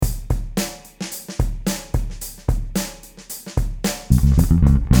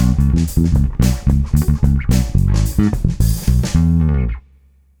My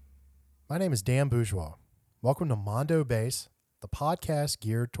name is Dan Bourgeois. Welcome to Mondo Bass, the podcast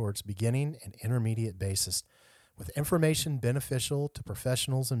geared towards beginning and intermediate bassists, with information beneficial to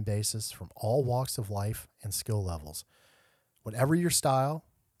professionals and bassists from all walks of life and skill levels. Whatever your style,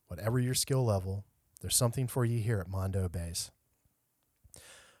 whatever your skill level, there's something for you here at Mondo Bass.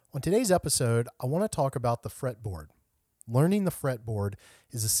 On today's episode, I want to talk about the fretboard. Learning the fretboard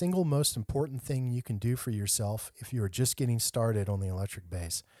is the single most important thing you can do for yourself if you are just getting started on the electric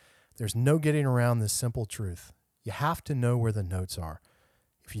bass. There's no getting around this simple truth. You have to know where the notes are.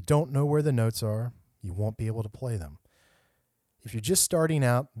 If you don't know where the notes are, you won't be able to play them. If you're just starting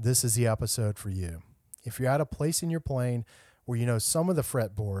out, this is the episode for you. If you're at a place in your playing where you know some of the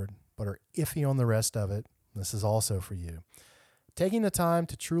fretboard but are iffy on the rest of it, this is also for you. Taking the time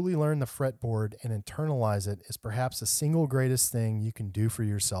to truly learn the fretboard and internalize it is perhaps the single greatest thing you can do for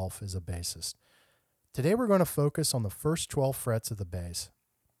yourself as a bassist. Today we're going to focus on the first 12 frets of the bass.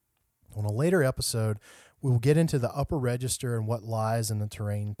 On a later episode, we will get into the upper register and what lies in the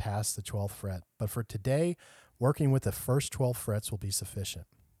terrain past the 12th fret. But for today, working with the first 12 frets will be sufficient.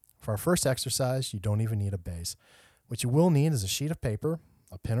 For our first exercise, you don't even need a bass. What you will need is a sheet of paper,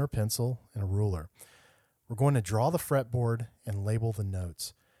 a pen or pencil, and a ruler. We're going to draw the fretboard and label the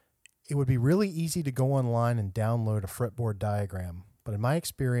notes. It would be really easy to go online and download a fretboard diagram, but in my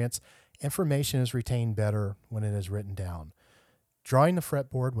experience, information is retained better when it is written down. Drawing the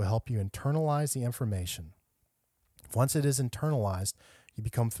fretboard will help you internalize the information. Once it is internalized, you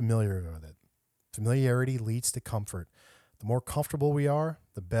become familiar with it. Familiarity leads to comfort. The more comfortable we are,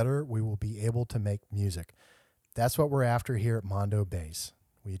 the better we will be able to make music. That's what we're after here at Mondo Bass.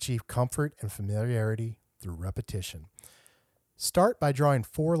 We achieve comfort and familiarity through repetition. Start by drawing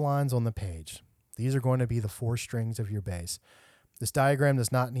 4 lines on the page. These are going to be the 4 strings of your bass. This diagram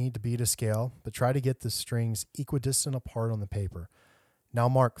does not need to be to scale, but try to get the strings equidistant apart on the paper. Now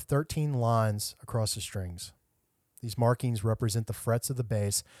mark 13 lines across the strings. These markings represent the frets of the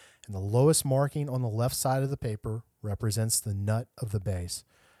bass, and the lowest marking on the left side of the paper represents the nut of the bass.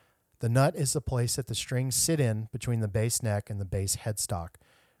 The nut is the place that the strings sit in between the bass neck and the bass headstock.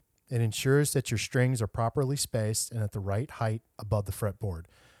 It ensures that your strings are properly spaced and at the right height above the fretboard.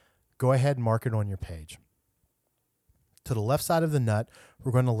 Go ahead and mark it on your page. To the left side of the nut,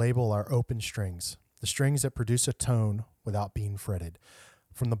 we're going to label our open strings, the strings that produce a tone without being fretted.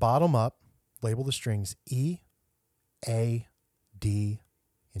 From the bottom up, label the strings E, A, D,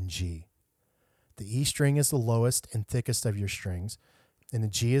 and G. The E string is the lowest and thickest of your strings, and the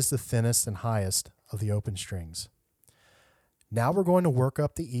G is the thinnest and highest of the open strings. Now we're going to work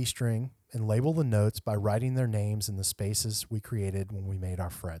up the E string and label the notes by writing their names in the spaces we created when we made our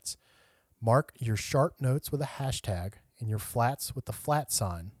frets. Mark your sharp notes with a hashtag and your flats with the flat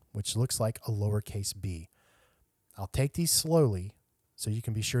sign, which looks like a lowercase b. I'll take these slowly so you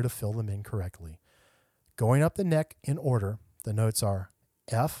can be sure to fill them in correctly. Going up the neck in order, the notes are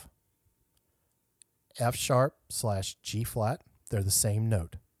F, F sharp / G flat, they're the same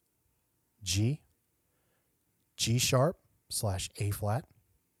note. G, G sharp / A flat,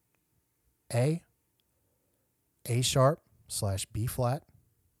 A sharp / B flat,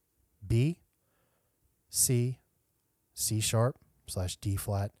 B, C, C sharp / D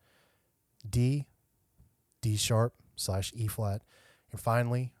flat, D, D sharp / E flat, and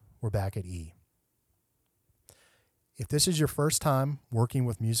finally, we're back at E. If this is your first time working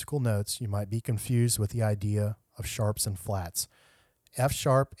with musical notes, you might be confused with the idea of sharps and flats. F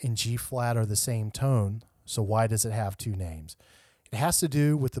sharp and G flat are the same tone, so why does it have 2 names? It has to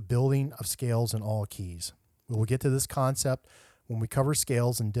do with the building of scales in all keys. We will get to this concept when we cover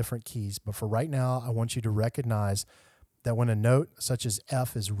scales in different keys, but for right now, I want you to recognize that when a note such as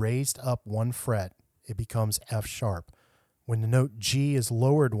F is raised up 1 fret, it becomes F sharp. When the note G is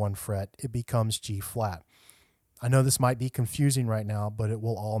lowered 1 fret, it becomes G flat. I know this might be confusing right now, but it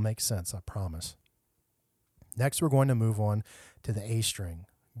will all make sense, I promise. Next, we're going to move on to the A string.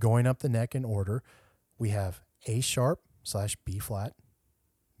 Going up the neck in order, we have A sharp / B flat,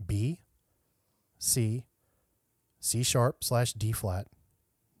 B, C, C sharp / D flat,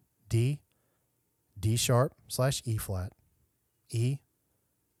 D, D sharp / E flat, E,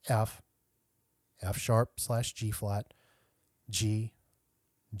 F, F sharp / G flat, G,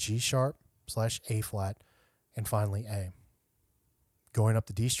 G sharp / A flat, and finally A. Going up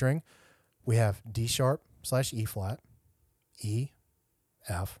the D string, we have D sharp / E flat, E,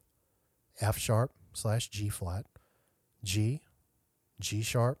 F, F sharp / G flat, G, G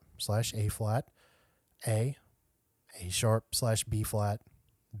sharp / A flat, A sharp / B flat,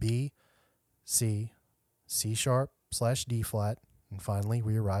 B, C, C sharp / D flat, And finally,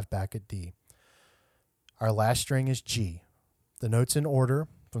 we arrive back at D. Our last string is G. The notes in order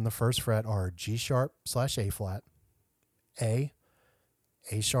from the first fret are G sharp / A flat, A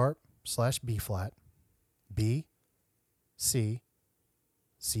sharp / B flat, B, C,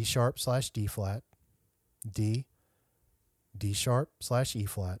 C sharp / D flat, D, D sharp / E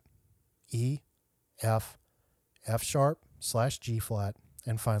flat, E, F, F sharp / G flat,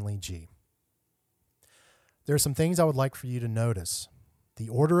 and finally G. There are some things I would like for you to notice. The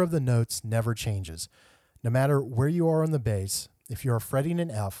order of the notes never changes. No matter where you are on the bass, if you are fretting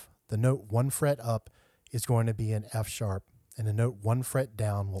an F, the note 1 fret up is going to be an F sharp, and the note 1 fret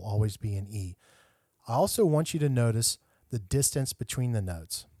down will always be an E. I also want you to notice the distance between the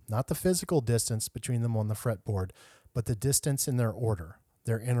notes, not the physical distance between them on the fretboard, but the distance in their order,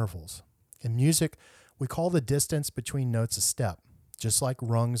 their intervals. In music, we call the distance between notes a step, just like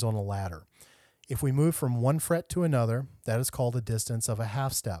rungs on a ladder. If we move from one fret to another, that is called a distance of a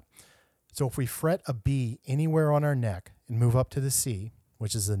half step. So if we fret a B anywhere on our neck and move up to the C,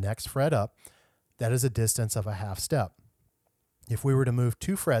 which is the next fret up, that is a distance of a half step. If we were to move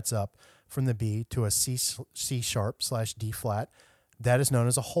 2 frets up from the B to a C sharp / D flat, that is known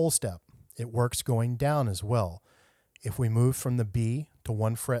as a whole step. It works going down as well. If we move from the B to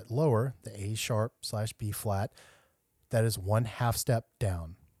 1 fret lower, the A sharp / B flat, that is 1 half step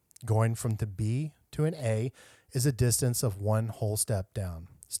down. Going from the B to an A is a distance of 1 whole step down.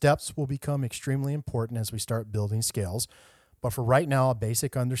 Steps will become extremely important as we start building scales, but for right now, a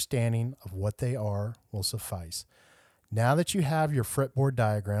basic understanding of what they are will suffice. Now that you have your fretboard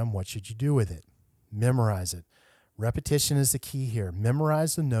diagram, what should you do with it? Memorize it. Repetition is the key here.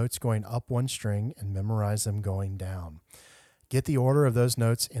 Memorize the notes going up 1 string and memorize them going down. Get the order of those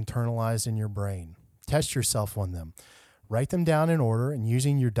notes internalized in your brain. Test yourself on them. Write them down in order, and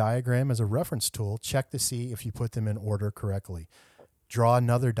using your diagram as a reference tool, check to see if you put them in order correctly. Draw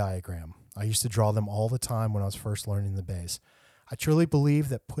another diagram. I used to draw them all the time when I was first learning the bass. I truly believe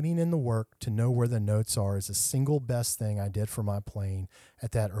that putting in the work to know where the notes are is the single best thing I did for my playing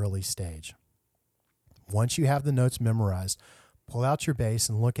at that early stage. Once you have the notes memorized, pull out your bass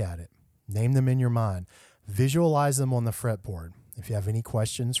and look at it. Name them in your mind. Visualize them on the fretboard. If you have any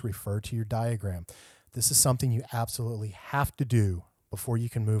questions, refer to your diagram. This is something you absolutely have to do before you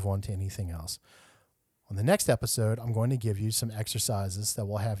can move on to anything else. On the next episode, I'm going to give you some exercises that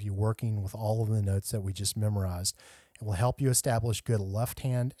will have you working with all of the notes that we just memorized and will help you establish good left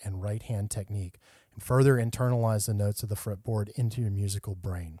hand and right hand technique and further internalize the notes of the fretboard into your musical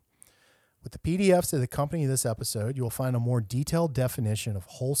brain. With the PDFs that accompany this episode, you'll find a more detailed definition of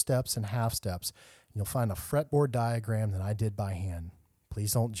whole steps and half steps, and you'll find a fretboard diagram that I did by hand.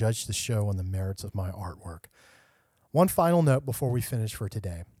 Please don't judge the show on the merits of my artwork. One final note before we finish for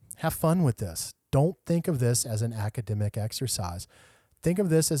today. Have fun with this. Don't think of this as an academic exercise. Think of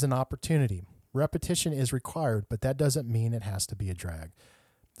this as an opportunity. Repetition is required, but that doesn't mean it has to be a drag.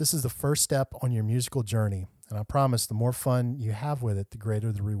 This is the first step on your musical journey, and I promise the more fun you have with it, the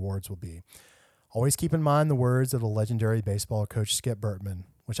greater the rewards will be. Always keep in mind the words of the legendary baseball coach Skip Bertman,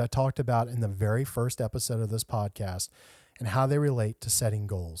 which I talked about in the very first episode of this podcast, and how they relate to setting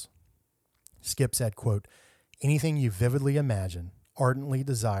goals. Skip said, quote, "Anything you vividly imagine, ardently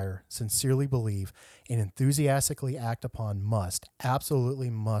desire, sincerely believe, and enthusiastically act upon must, absolutely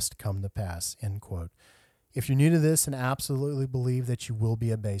must come to pass," end quote. If you're new to this and absolutely believe that you will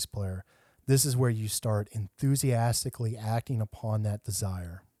be a bass player, this is where you start enthusiastically acting upon that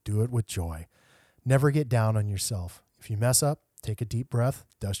desire. Do it with joy. Never get down on yourself. If you mess up, take a deep breath,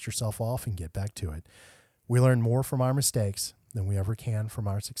 dust yourself off, and get back to it. We learn more from our mistakes than we ever can from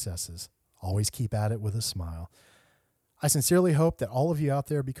our successes. Always keep at it with a smile. I sincerely hope that all of you out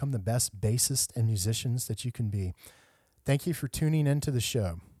there become the best bassists and musicians that you can be. Thank you for tuning into the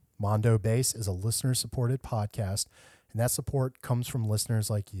show. Mondo Bass is a listener-supported podcast, and that support comes from listeners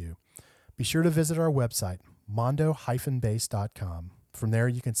like you. Be sure to visit our website, mondo-bass.com. From there,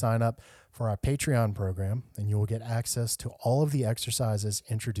 you can sign up for our Patreon program, and you will get access to all of the exercises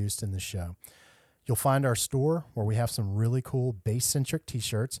introduced in the show. You'll find our store where we have some really cool bass-centric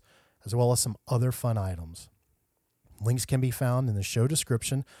t-shirts, as well as some other fun items. Links can be found in the show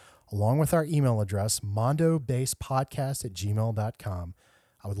description, along with our email address, mondobasspodcast@gmail.com.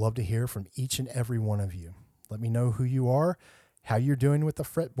 I would love to hear from each and every one of you. Let me know who you are, how you're doing with the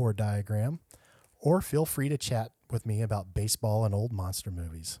fretboard diagram, or feel free to chat with me about baseball and old monster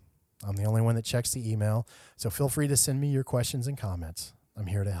movies. I'm the only one that checks the email, so feel free to send me your questions and comments. I'm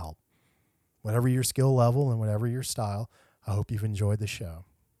here to help. Whatever your skill level and whatever your style, I hope you've enjoyed the show.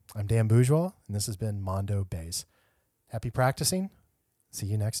 I'm Dan Bourgeois, and this has been Mondo Bass. Happy practicing. See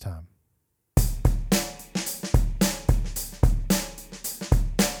you next time.